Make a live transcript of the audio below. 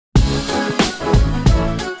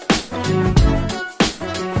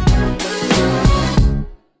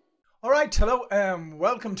right, hello,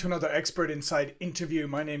 welcome to another Expert Insight interview.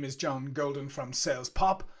 My name is John Golden from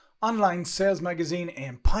SalesPOP, online sales magazine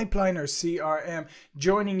and Pipeliner CRM,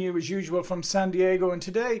 joining you as usual from San Diego. And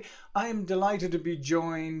today I am delighted to be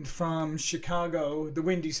joined from Chicago, the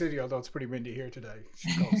Windy City, although it's pretty windy here today.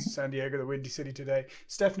 She calls San Diego the Windy City today.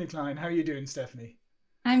 Stephanie Klein, how are you doing, Stephanie?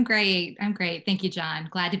 I'm great. I'm great. Thank you, John.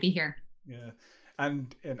 Glad to be here. Yeah.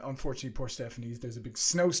 And unfortunately, poor Stephanie's, there's a big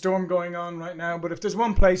snowstorm going on right now. But if there's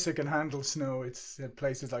one place that can handle snow, it's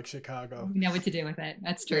places like Chicago. We know what to do with it.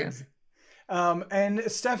 That's true. Yes. And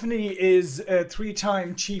Stephanie is a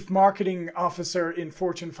three-time Chief Marketing Officer in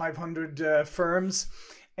Fortune 500 firms.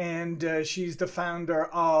 And she's the founder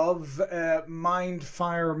of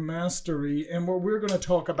Mindfire Mastery. And what we're going to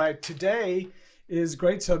talk about today is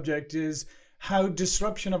great subject is how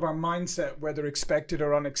disruption of our mindset, whether expected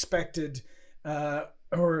or unexpected,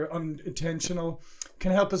 or unintentional,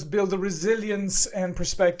 can help us build the resilience and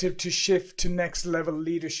perspective to shift to next level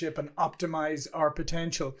leadership and optimize our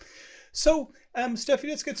potential. So,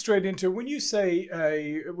 Stephanie, let's get straight into it. When you say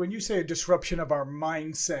a disruption of our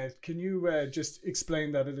mindset, can you just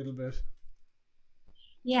explain that a little bit?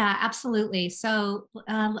 Yeah, absolutely. So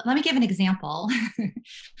let me give an example.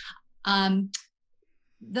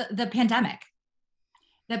 The pandemic.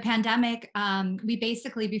 The pandemic, we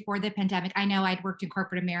basically, before the pandemic, I know I'd worked in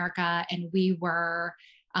corporate America and we were,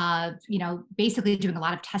 basically doing a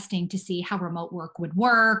lot of testing to see how remote work would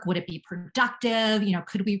work. Would it be productive?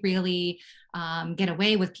 Could we really get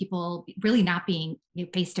away with people really not being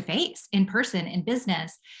face-to-face, in person, in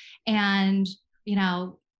business? And,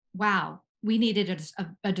 wow. We needed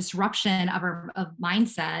a disruption of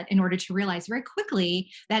mindset in order to realize very quickly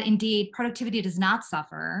that indeed productivity does not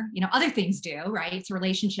suffer. Other things do, right? So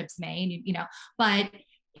relationships may, but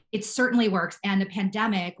it certainly works. And the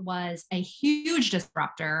pandemic was a huge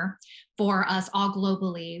disruptor for us all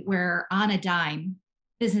globally, where on a dime,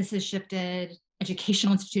 businesses shifted,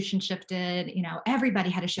 educational institutions shifted, everybody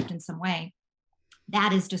had to shift in some way.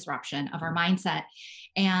 That is disruption of our mindset.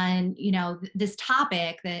 And, this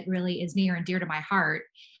topic that really is near and dear to my heart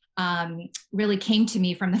really came to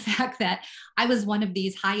me from the fact that I was one of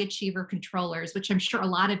these high achiever controllers, which I'm sure a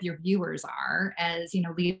lot of your viewers are as,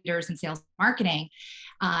 leaders in sales and marketing.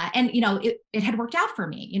 It had worked out for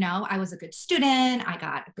me. I was a good student. I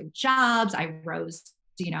got good jobs. I rose,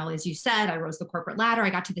 as you said, I rose the corporate ladder.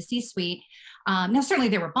 I got to the C-suite. Now, certainly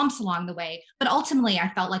there were bumps along the way, but ultimately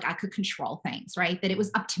I felt like I could control things, right? That it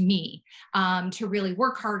was up to me to really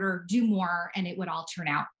work harder, do more, and it would all turn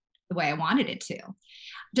out the way I wanted it to.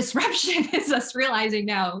 Disruption is us realizing,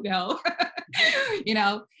 no,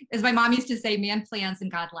 as my mom used to say, man plans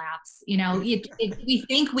and God laughs. We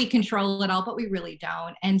think we control it all, but we really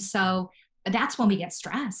don't. And so that's when we get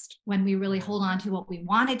stressed, when we really hold on to what we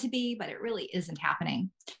want it to be, but it really isn't happening.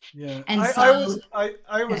 Yeah, and I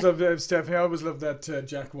always love Stephanie. I always love that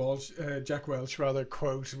Jack Welch rather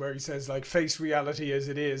quote where he says, like, face reality as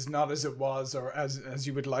it is, not as it was or as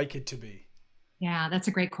you would like it to be. Yeah, that's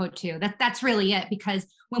a great quote too. That's really it, because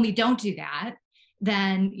when we don't do that,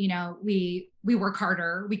 then we work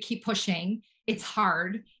harder, we keep pushing. It's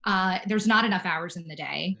hard. There's not enough hours in the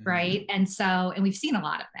day, right? And we've seen a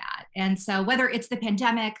lot of that. And so whether it's the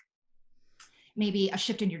pandemic, maybe a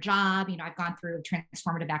shift in your job, I've gone through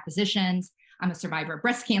transformative acquisitions. I'm a survivor of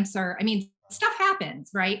breast cancer. I mean, stuff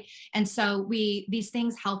happens, right? And so these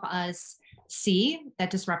things help us see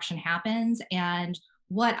that disruption happens. And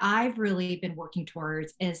what I've really been working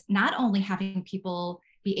towards is not only having people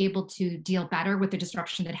be able to deal better with the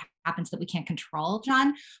disruption that happens that we can't control,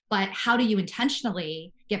 John, but how do you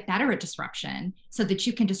intentionally get better at disruption so that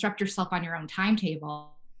you can disrupt yourself on your own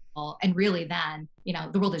timetable, and really then,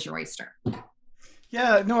 the world is your oyster.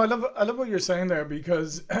 Yeah, no, I love what you're saying there,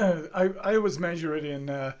 because I always measure it in,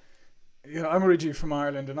 I'm originally from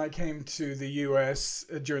Ireland and I came to the US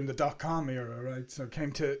during the dot-com era, right? So I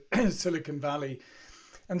came to Silicon Valley.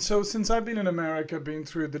 And so since I've been in America, been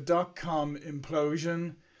through the dot-com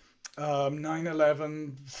implosion,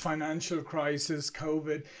 9/11, financial crisis,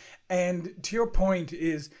 COVID, and to your point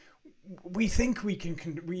is we think we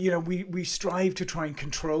can, we strive to try and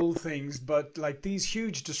control things, but like these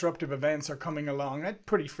huge disruptive events are coming along at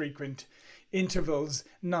pretty frequent intervals,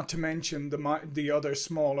 not to mention the other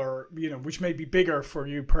smaller, which may be bigger for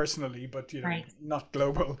you personally, but, Right. not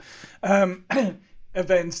global.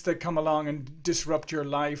 Events that come along and disrupt your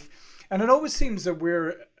life. And it always seems that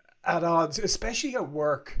we're at odds, especially at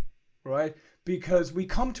work, right? Because we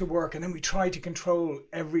come to work and then we try to control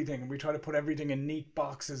everything, and we try to put everything in neat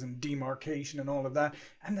boxes and demarcation and all of that.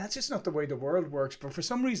 And that's just not the way the world works. But for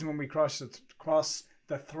some reason, when we cross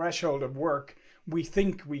the threshold of work, we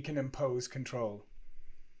think we can impose control.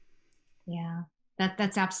 Yeah,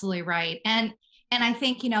 that's absolutely right. And I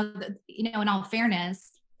think, in all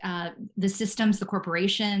fairness, the systems, the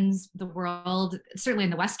corporations, the world, certainly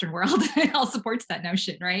in the Western world, it all supports that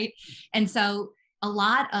notion, right? And so a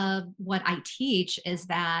lot of what I teach is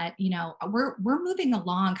that, we're moving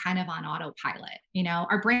along kind of on autopilot.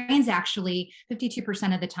 Our brains actually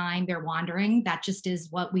 52% of the time they're wandering. That just is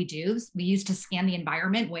what we do. We used to scan the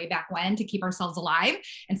environment way back when to keep ourselves alive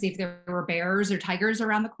and see if there were bears or tigers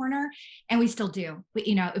around the corner. And we still do. But,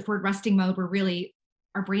 if we're in resting mode,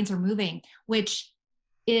 our brains are moving, which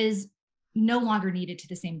is no longer needed to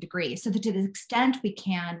the same degree. So that to the extent we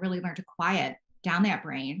can really learn to quiet down that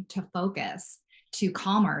brain, to focus, to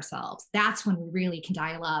calm ourselves, that's when we really can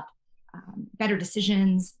dial up better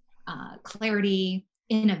decisions, clarity,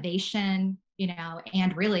 innovation,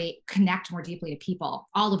 and really connect more deeply to people,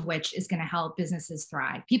 all of which is going to help businesses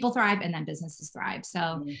thrive. People thrive and then businesses thrive.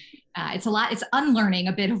 So it's unlearning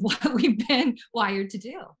a bit of what we've been wired to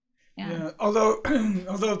do. Yeah. Although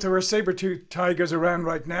if there were saber-toothed tigers around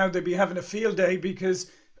right now, they'd be having a field day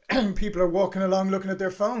because people are walking along looking at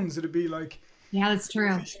their phones. It'd be like, yeah, that's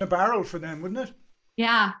true. Fish in a barrel for them, wouldn't it?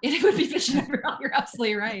 Yeah, it would be fishing in a barrel. You're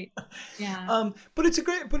absolutely right. Yeah. But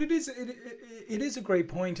it is a great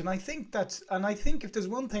point, and I think if there's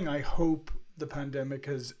one thing I hope the pandemic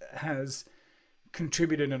has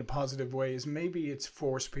contributed in a positive way is maybe it's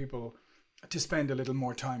forced people to spend a little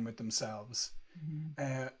more time with themselves.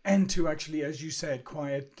 And to actually, as you said,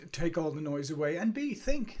 quiet, take all the noise away and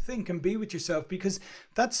think and be with yourself, because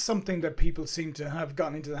that's something that people seem to have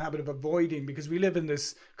gotten into the habit of avoiding, because we live in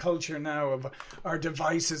this culture now of our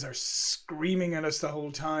devices are screaming at us the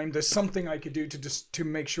whole time. There's something I could do to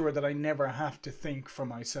make sure that I never have to think for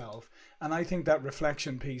myself. And I think that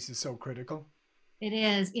reflection piece is so critical. It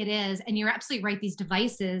is. And you're absolutely right. These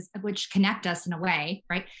devices, which connect us in a way,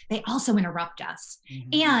 right? They also interrupt us.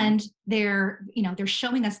 And they're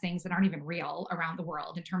showing us things that aren't even real around the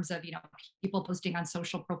world in terms of, people posting on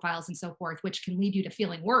social profiles and so forth, which can lead you to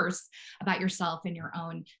feeling worse about yourself and your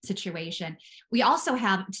own situation. We also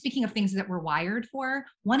have, speaking of things that we're wired for,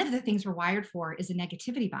 one of the things we're wired for is a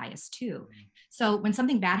negativity bias too. So when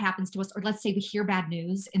something bad happens to us, or let's say we hear bad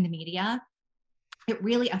news in the media, it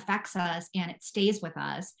really affects us and it stays with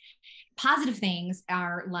us. Positive things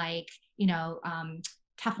are like,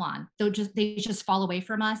 Teflon. They just fall away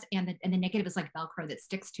from us, and the negative is like Velcro that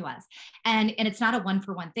sticks to us. And it's not a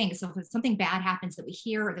one-for-one thing. So if something bad happens that we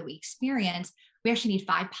hear or that we experience, we actually need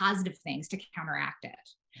 5 positive things to counteract it.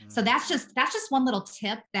 So that's just one little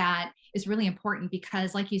tip that is really important,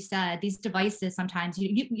 because like you said, these devices, sometimes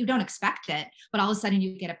you don't expect it, but all of a sudden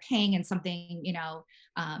you get a ping and something,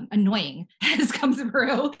 annoying has come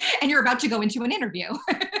through and you're about to go into an interview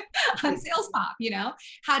on SalesPOP,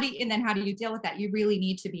 how do you deal with that? You really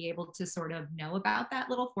need to be able to sort of know about that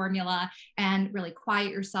little formula and really quiet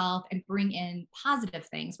yourself and bring in positive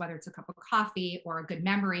things, whether it's a cup of coffee or a good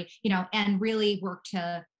memory, and really work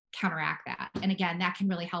to counteract that. And again, that can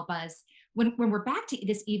really help us when we're back to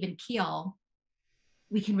this even keel,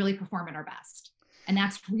 we can really perform at our best. And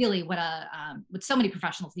that's really what so many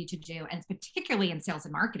professionals need to do, and particularly in sales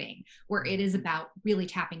and marketing, where it is about really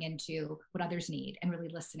tapping into what others need and really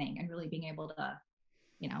listening and really being able to,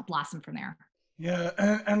 blossom from there. Yeah,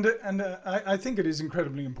 and I think it is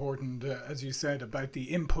incredibly important, as you said, about the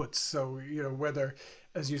inputs. So, whether,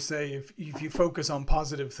 as you say, if you focus on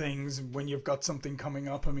positive things when you've got something coming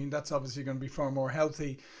up, I mean, that's obviously going to be far more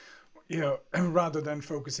healthy, rather than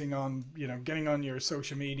focusing on, getting on your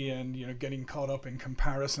social media and, getting caught up in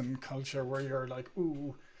comparison culture where you're like,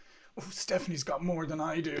 ooh, Stephanie's got more than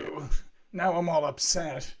I do. Now I'm all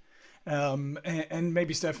upset. And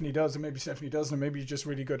maybe Stephanie does, and maybe Stephanie doesn't, and maybe you're just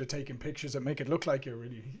really good at taking pictures that make it look like you're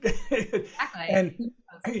really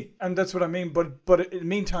exactly. and that's what I mean. But in the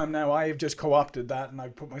meantime, now I have just co-opted that, and I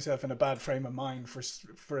put myself in a bad frame of mind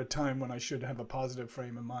for a time when I should have a positive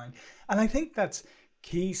frame of mind. And I think that's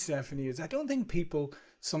key, Stephanie, is I don't think people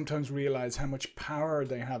sometimes realize how much power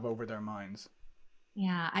they have over their minds.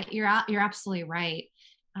 Yeah, you're absolutely right.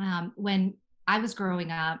 When I was growing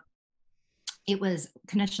up, it was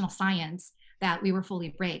conventional science that we were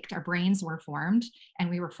fully baked. Our brains were formed and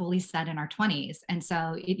we were fully set in our 20s. And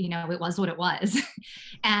so, it was what it was.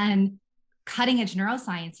 And cutting edge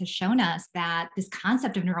neuroscience has shown us that this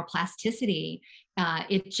concept of neuroplasticity,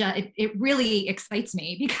 it really excites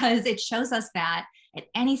me, because it shows us that at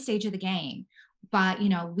any stage of the game, but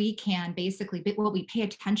we can basically, what we pay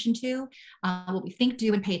attention to, what we think,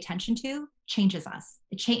 do, and pay attention to changes us.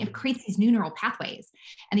 It creates these new neural pathways,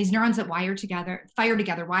 and these neurons that fire together,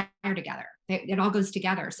 It all goes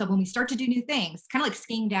together. So when we start to do new things, kind of like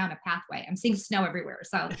skiing down a pathway. I'm seeing snow everywhere.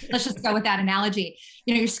 So let's just go with that analogy.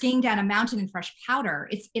 You know, you're skiing down a mountain in fresh powder.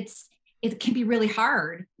 It can be really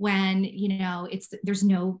hard when, you know, there's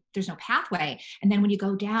no pathway. And then when you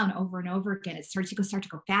go down over and over again, it starts to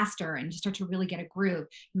go faster, and you start to really get a groove.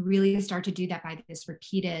 You really start to do that by this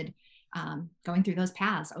repeated going through those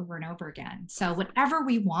paths over and over again. So whatever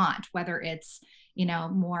we want, whether it's, you know,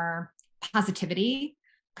 more positivity,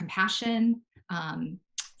 compassion,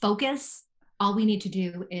 focus, all we need to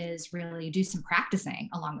do is really do some practicing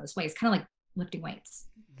along those ways, kind of like lifting weights.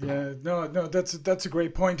 Yeah, no, that's a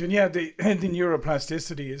great point. And yeah, the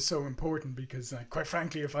neuroplasticity is so important, because quite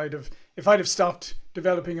frankly, if I'd have stopped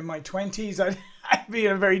developing in my 20s, I'd be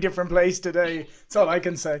in a very different place today. That's all I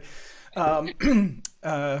can say. But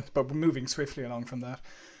we're moving swiftly along from that.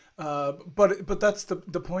 But that's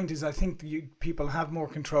the point, is I think people have more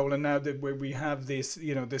control, and now that we have this,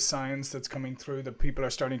 you know, this science that's coming through, that people are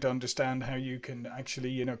starting to understand how you can actually,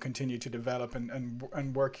 you know, continue to develop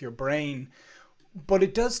and work your brain. But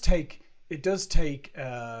it does take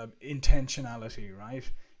intentionality,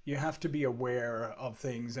 right? You have to be aware of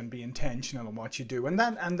things and be intentional in what you do, and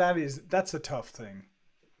that's a tough thing.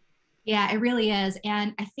 Yeah, it really is.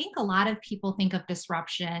 And I think a lot of people think of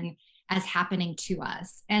disruption as happening to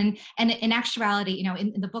us. And in actuality, you know,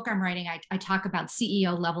 in the book I'm writing, I talk about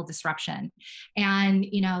CEO level disruption. And,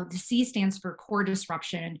 you know, the C stands for core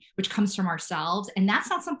disruption, which comes from ourselves. And that's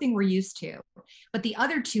not something we're used to. But the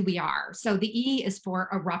other two we are. So the E is for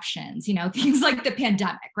eruptions, you know, things like the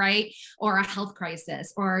pandemic, right? Or a health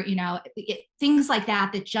crisis, or, you know, things like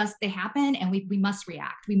that they happen, and we must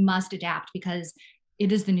react. We must adapt, because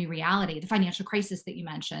it is the new reality, the financial crisis that you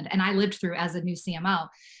mentioned, and I lived through as a new CMO.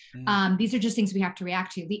 These are just things we have to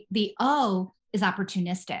react to. The O is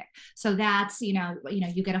opportunistic. So that's, you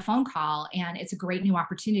get a phone call and it's a great new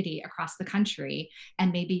opportunity across the country,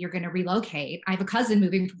 and maybe you're going to relocate. I have a cousin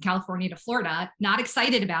moving from California to Florida, not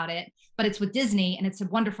excited about it, but it's with Disney and it's a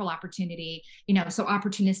wonderful opportunity, you know, so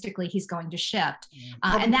opportunistically he's going to shift.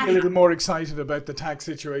 And that's a little more excited about the tax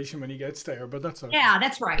situation when he gets there, but that's okay. Yeah,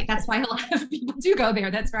 that's right. That's why a lot of people do go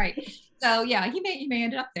there. That's right. So yeah, he may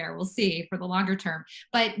end up there. We'll see for the longer term.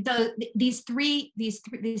 But these CEO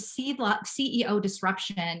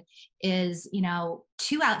disruption is, you know,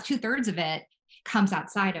 2/3 of it comes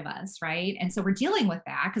outside of us, right? And so we're dealing with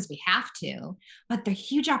that because we have to. But the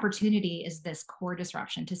huge opportunity is this core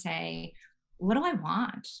disruption to say, what do I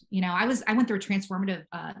want? You know, I went through a transformative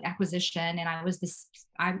acquisition, and I was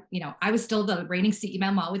still the reigning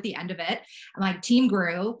CMO at the end of it. My team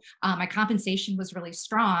grew, my compensation was really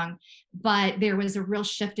strong, but there was a real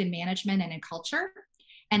shift in management and in culture,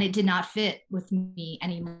 and it did not fit with me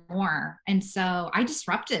anymore. And so I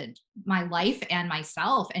disrupted my life and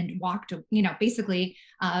myself and walked, basically,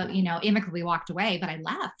 amicably walked away, but I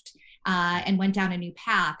left. And went down a new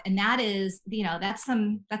path. And that is, that's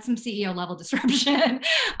some CEO level disruption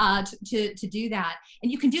to do that.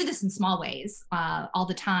 And you can do this in small ways all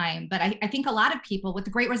the time. But I think a lot of people, with the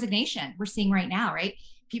Great Resignation we're seeing right now, right?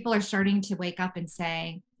 People are starting to wake up and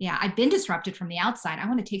say, yeah, I've been disrupted from the outside. I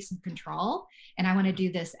want to take some control, and I want to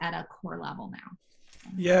do this at a core level now.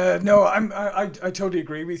 Yeah, no, I totally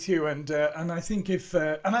agree with you, and I think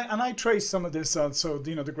I trace some of this also,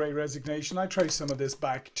 the Great Resignation. I trace some of this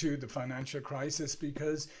back to the financial crisis,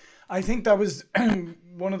 because I think that was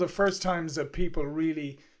one of the first times that people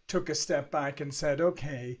really took a step back and said,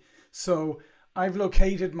 okay, so I've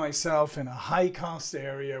located myself in a high cost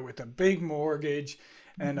area with a big mortgage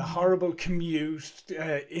and a horrible commute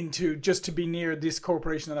into just to be near this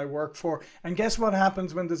corporation that I work for. And guess what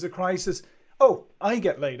happens when there's a crisis? Oh, I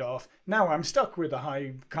get laid off. Now I'm stuck with a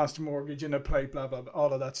high cost mortgage and a plate, blah, blah, blah,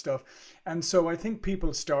 all of that stuff. And so I think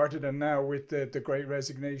people started, and now with the Great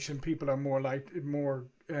Resignation, people are more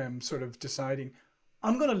sort of deciding,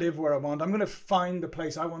 I'm going to live where I want. I'm going to find the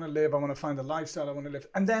place I want to live. I want to find the lifestyle I want to live,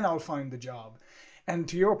 and then I'll find the job. And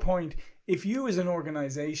to your point, if you as an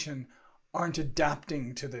organization aren't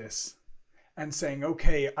adapting to this, and saying,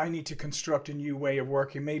 okay, I need to construct a new way of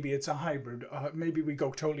working. Maybe it's a hybrid. Maybe we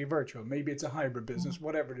go totally virtual. Maybe it's a hybrid business,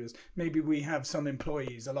 whatever it is. Maybe we have some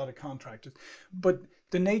employees, a lot of contractors. But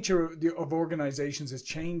the nature of organizations is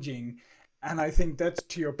changing. And I think that's,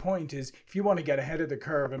 to your point, is if you want to get ahead of the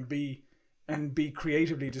curve and be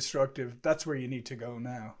creatively destructive, that's where you need to go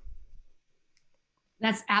now.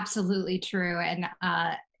 That's absolutely true. And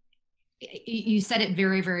you said it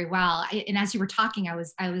very, very well. And as you were talking, I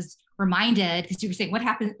was reminded, because you were saying what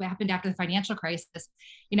happened after the financial crisis.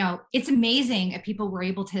 It's amazing if people were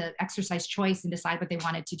able to exercise choice and decide what they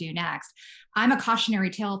wanted to do next. I'm a cautionary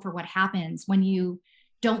tale for what happens when you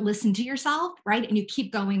don't listen to yourself, right? And you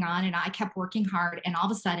keep going on. And I kept working hard, and all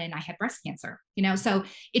of a sudden I had breast cancer, so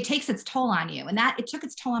it takes its toll on you. And that it took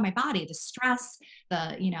its toll on my body, the stress,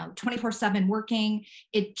 the, 24/7 working,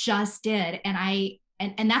 it just did.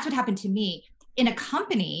 And that's what happened to me. In a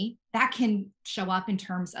company, that can show up in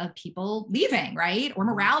terms of people leaving, right? Or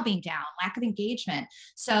morale being down, lack of engagement.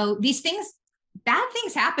 So these things, bad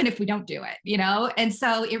things happen if we don't do it, And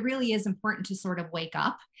so it really is important to sort of wake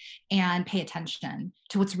up and pay attention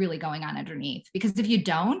to what's really going on underneath. Because if you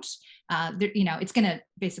don't, it's going to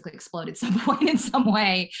basically explode at some point in some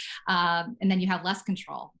way. And then you have less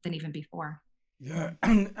control than even before. Yeah.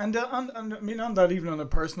 And I mean, on that, even on a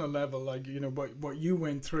personal level, like, what you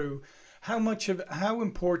went through, how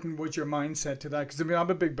important was your mindset to that? Because I mean,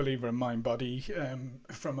 I'm a big believer in mind body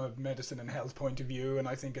from a medicine and health point of view, and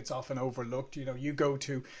I think it's often overlooked. You go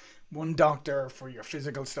to one doctor for your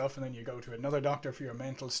physical stuff, and then you go to another doctor for your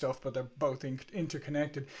mental stuff, but they're both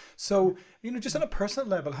interconnected. So, just on a personal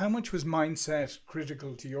level, how much was mindset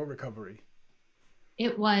critical to your recovery?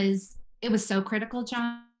 It was so critical,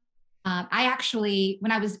 John. I actually,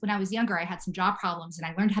 when I was younger, I had some jaw problems, and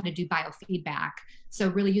I learned how to do biofeedback. So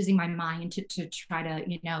really using my mind to try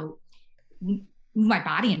to, move my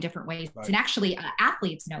body in different ways. Right. And actually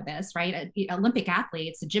athletes know this, right? Olympic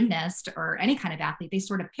athletes, a gymnast, or any kind of athlete, they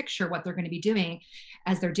sort of picture what they're going to be doing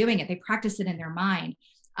as they're doing it. They practice it in their mind.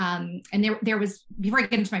 And there was, before I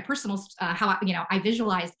get into my personal, how, I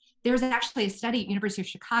visualized, there was actually a study at University of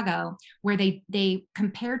Chicago where they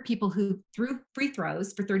compared people who threw free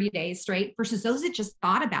throws for 30 days straight versus those that just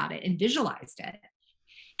thought about it and visualized it.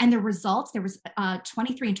 And the results, there was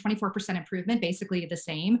 23 and 24% improvement, basically the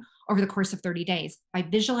same over the course of 30 days by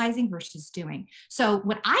visualizing versus doing. So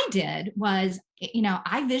what I did was,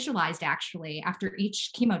 I visualized actually after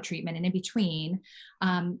each chemo treatment and in between,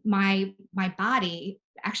 my body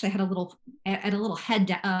actually had a little head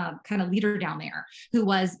kind of leader down there who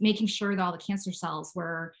was making sure that all the cancer cells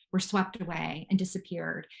were swept away and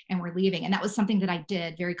disappeared and were leaving. And that was something that I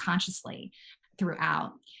did very consciously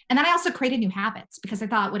throughout. And then I also created new habits because I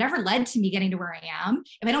thought whatever led to me getting to where I am,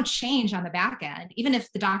 if I don't change on the back end, even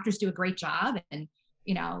if the doctors do a great job and,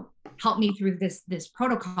 help me through this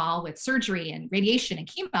protocol with surgery and radiation and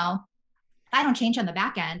chemo, if I don't change on the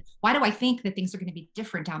back end, why do I think that things are going to be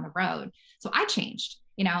different down the road? So I changed.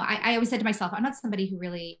 I always said to myself, I'm not somebody who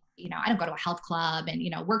really, I don't go to a health club and,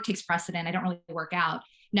 work takes precedent. I don't really work out.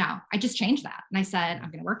 No, I just changed that. And I said, I'm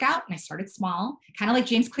going to work out. And I started small, kind of like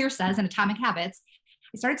James Clear says in Atomic Habits.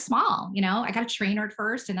 I started small, I got a trainer at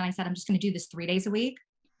first. And then I said, I'm just going to do this 3 days a week.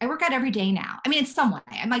 I work out every day now. I mean, in some way,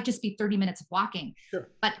 I might just be 30 minutes of walking, sure.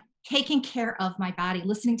 But taking care of my body,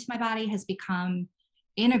 listening to my body has become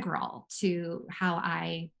integral to how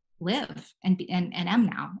I live and am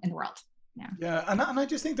now in the world. Yeah, and I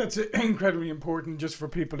just think that's incredibly important just for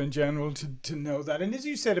people in general to know that. And as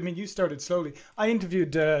you said, I mean, you started slowly. I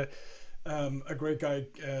interviewed a great guy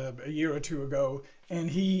a year or two ago, and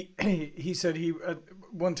he said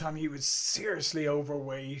one time he was seriously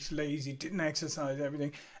overweight, lazy, didn't exercise,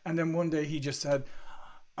 everything, and then one day he just said,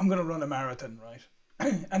 I'm going to run a marathon, right?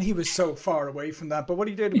 And he was so far away from that. But what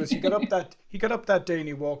he did was he got up that day and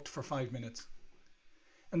he walked for 5 minutes.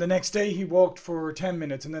 And the next day he walked for 10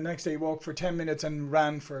 minutes, and the next day he walked for 10 minutes and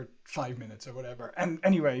ran for 5 minutes or whatever. And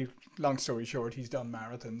anyway, long story short, he's done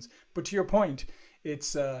marathons. But to your point,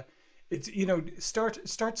 it's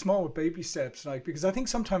start small with baby steps, like, because I think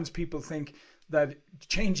sometimes people think that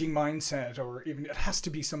changing mindset or even it has to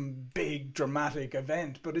be some big dramatic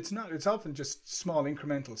event, but it's not. It's often just small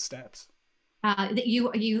incremental steps.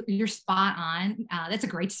 You're spot on. That's a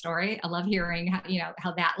great story. I love hearing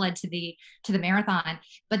how that led to the marathon,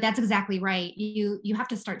 but that's exactly right. You have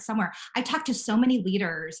to start somewhere. I talk to so many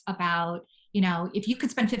leaders about, if you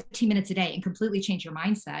could spend 15 minutes a day and completely change your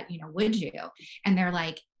mindset, would you? And they're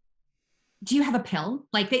like, do you have a pill?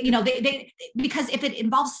 Like they because if it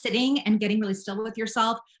involves sitting and getting really still with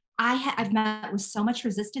yourself, I've met with so much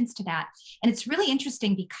resistance to that. And it's really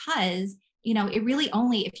interesting because, it really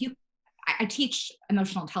only, I teach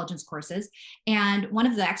emotional intelligence courses, and one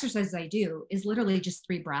of the exercises I do is literally just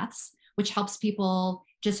 3 breaths, which helps people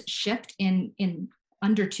just shift in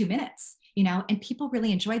under 2 minutes, and people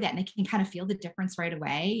really enjoy that, and they can kind of feel the difference right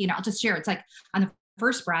away. I'll just share. It's like on the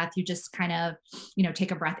first breath, you just kind of,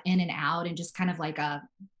 take a breath in and out and just kind of like a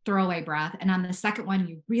throwaway breath. And on the second one,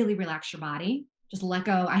 you really relax your body, just let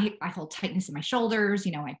go. I hold tightness in my shoulders,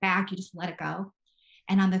 my back, you just let it go.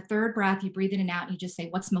 And on the third breath, you breathe in and out and you just say,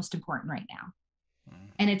 what's most important right now?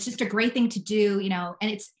 And it's just a great thing to do, and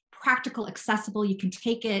it's practical, accessible. You can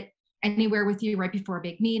take it anywhere with you right before a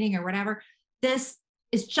big meeting or whatever. This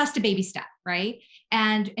is just a baby step, right?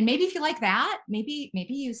 And maybe if you like that, maybe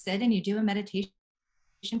you sit and you do a meditation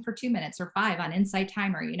for 2 minutes or 5 on Insight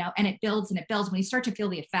Timer, and it builds and it builds. When you start to feel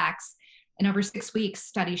the effects, and over 6 weeks,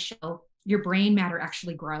 studies show your brain matter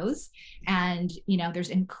actually grows. And, there's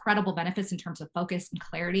incredible benefits in terms of focus and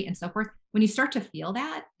clarity and so forth. When you start to feel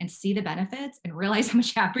that and see the benefits and realize how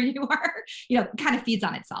much happier you are, it kind of feeds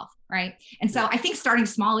on itself. Right. And so I think starting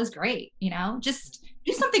small is great. Just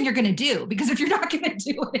do something you're going to do, because if you're not going to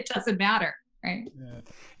do it, it doesn't matter. Right.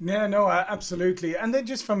 Yeah, no, absolutely. And then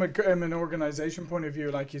just from an organization point of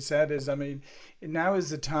view, like you said, now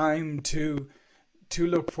is the time to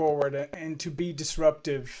look forward and to be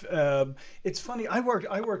disruptive. It's funny. I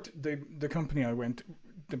worked the company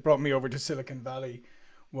that brought me over to Silicon Valley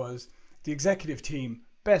was the executive team,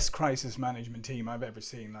 best crisis management team I've ever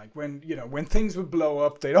seen. Like when things would blow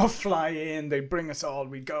up, they'd all fly in, they'd bring us all,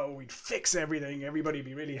 we'd fix everything. Everybody'd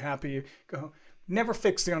be really happy. Never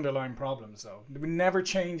fixed the underlying problems though. We never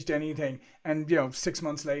changed anything. And 6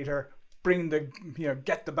 months later,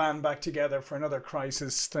 get the band back together for another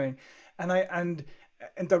crisis thing. And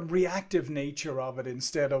the reactive nature of it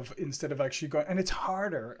instead of actually going, and it's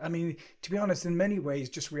harder. To be honest, in many ways,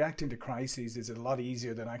 just reacting to crises is a lot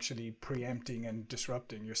easier than actually preempting and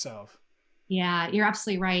disrupting yourself. Yeah, you're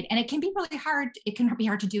absolutely right. And it can be really hard. It can be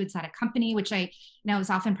hard to do inside a company, which I know is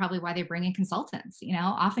often probably why they bring in consultants.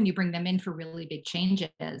 Often you bring them in for really big changes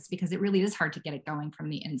because it really is hard to get it going from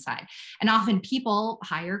the inside. And often people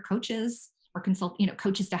hire coaches or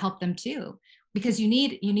coaches to help them too, because you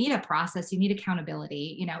need a process, you need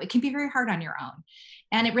accountability. It can be very hard on your own.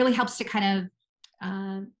 And it really helps to kind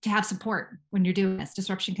of to have support when you're doing this.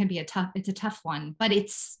 Disruption can be a tough one, but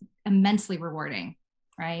it's immensely rewarding,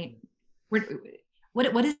 right?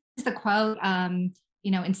 What is the quote?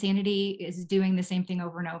 Insanity is doing the same thing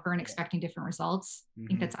over and over and expecting different results. I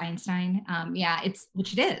think that's Einstein.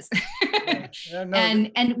 Which it is.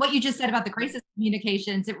 And what you just said about the crisis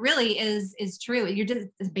communications, it really is true. You're just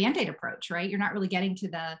this Band-Aid approach, right? You're not really getting to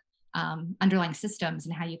the underlying systems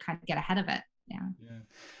and how you kind of get ahead of it. Yeah.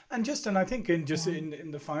 And I think in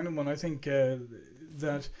the final one, I think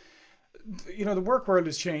that the work world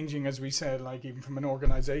is changing, as we said, like even from an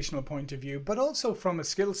organizational point of view, but also from a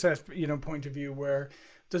skill set, point of view, where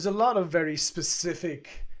there's a lot of very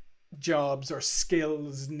specific jobs or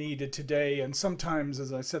skills needed today. And sometimes,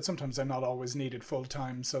 as I said, sometimes they're not always needed full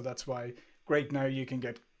time. So that's why great now you can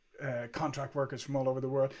get contract workers from all over the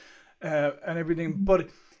world and everything. But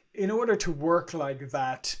in order to work like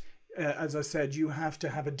that, as I said, you have to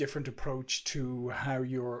have a different approach to how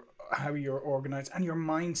you're organized and your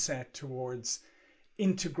mindset towards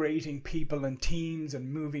integrating people and teams and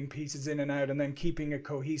moving pieces in and out, and then keeping it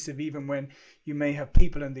cohesive even when you may have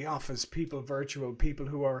people in the office, people virtual, people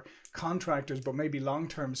who are contractors but maybe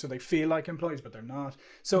long-term, so they feel like employees but they're not.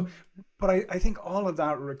 So but I think all of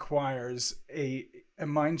that requires a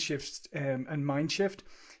mind shift. And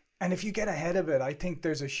if you get ahead of it, I think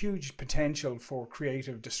there's a huge potential for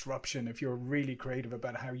creative disruption if you're really creative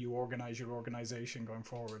about how you organize your organization going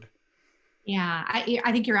forward. Yeah,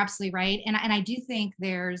 I think you're absolutely right. And I do think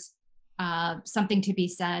there's something to be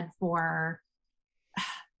said for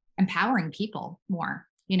empowering people more,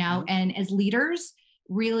 and as leaders,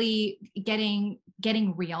 really getting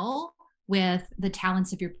real with the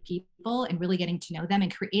talents of your people and really getting to know them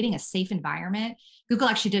and creating a safe environment. Google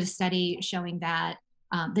actually did a study showing that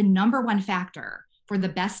the number one factor for the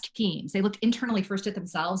best teams, they looked internally first at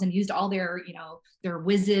themselves and used all their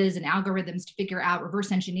whizzes and algorithms to figure out,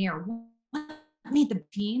 reverse engineer what made the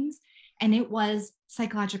teams. And it was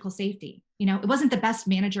psychological safety. It wasn't the best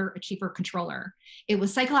manager, achiever, controller. It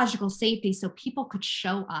was psychological safety so people could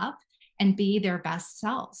show up and be their best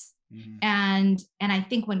selves. Mm-hmm. And I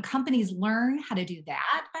think when companies learn how to do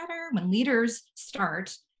that better, when leaders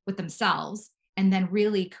start with themselves and then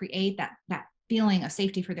really create that feeling of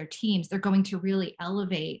safety for their teams, they're going to really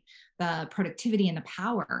elevate the productivity and the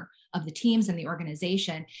power of the teams and the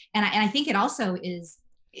organization. And I think it also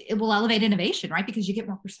it will elevate innovation, right? Because you get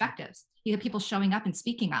more perspectives. You get people showing up and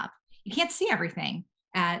speaking up. You can't see everything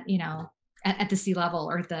at the C level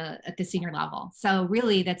or at the senior level. So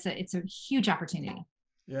really it's a huge opportunity.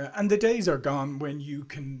 Yeah, and the days are gone when you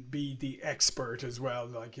can be the expert as well.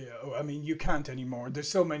 Like, you can't anymore. There's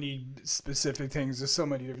so many specific things. There's so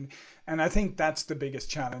many different, and I think that's the biggest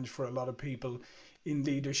challenge for a lot of people in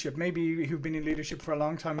leadership. Maybe who've been in leadership for a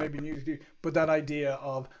long time, maybe new to do, but that idea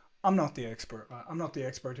of I'm not the expert. I'm not the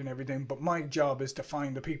expert in everything, but my job is to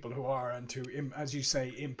find the people who are and to, as you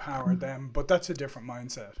say, empower them. But that's a different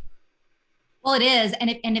mindset. Well, it is,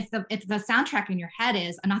 and if the soundtrack in your head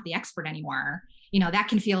is I'm not the expert anymore, that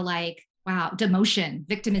can feel like wow, demotion,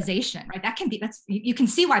 victimization, right? That can be, that's, you can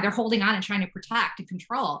see why they're holding on and trying to protect and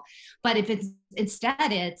control. But if it's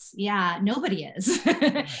instead, it's, yeah, nobody is,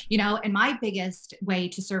 you know, and my biggest way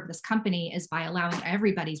to serve this company is by allowing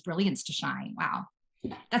everybody's brilliance to shine. Wow.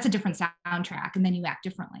 That's a different soundtrack. And then you act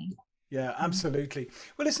differently. Yeah, absolutely.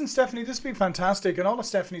 Well, listen, Stephanie, this has been fantastic. And all of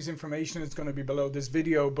Stephanie's information is going to be below this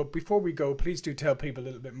video. But before we go, please do tell people a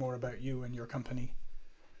little bit more about you and your company.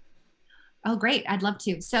 Oh, great. I'd love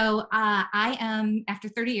to. So I am, after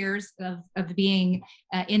 30 years of being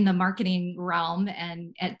in the marketing realm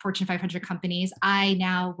and at Fortune 500 companies, I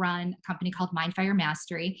now run a company called Mindfire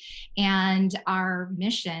Mastery. And our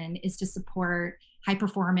mission is to support high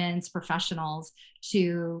performance professionals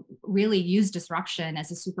to really use disruption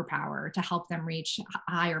as a superpower to help them reach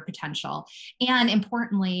higher potential. And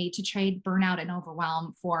importantly, to trade burnout and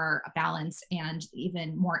overwhelm for a balance and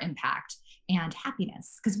even more impact and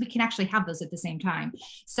happiness, because we can actually have those at the same time.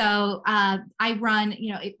 So I run,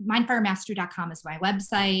 you know, mindfiremastery.com is my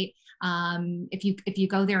website. If you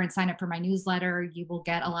go there and sign up for my newsletter, you will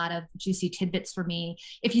get a lot of juicy tidbits from me.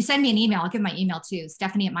 If you send me an email, I'll give my email too,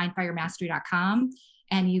 Stephanie@mindfiremastery.com,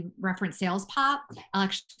 and you reference SalesPOP, I'll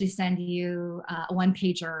actually send you a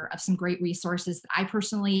one-pager of some great resources that I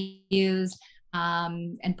personally use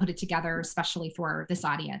and put it together especially for this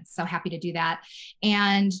audience. So happy to do that.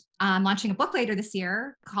 And I'm launching a book later this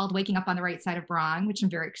year called Waking Up on the Right Side of Wrong, which I'm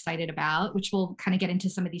very excited about, which will kind of get into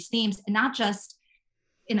some of these themes, and not just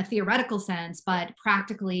in a theoretical sense, but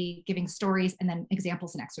practically giving stories and then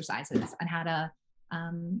examples and exercises on how to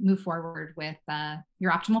move forward with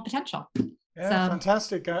your optimal potential. Yeah, so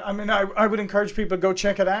fantastic. I mean, I would encourage people to go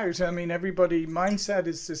check it out. I mean, mindset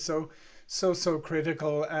is just so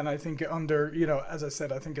critical. And I think you know, as I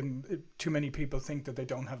said, I think too many people think that they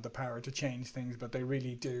don't have the power to change things, but they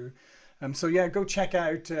really do. So yeah, go check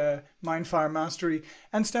out Mindfire Mastery.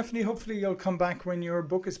 And Stephanie, hopefully you'll come back when your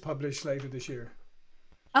book is published later this year.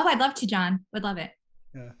 Oh, I'd love to, John. Would love it.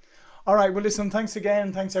 Yeah. All right. Well, listen, thanks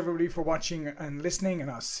again. Thanks everybody for watching and listening, and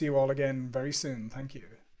I'll see you all again very soon. Thank you.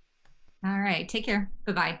 All right. Take care.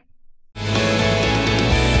 Bye-bye.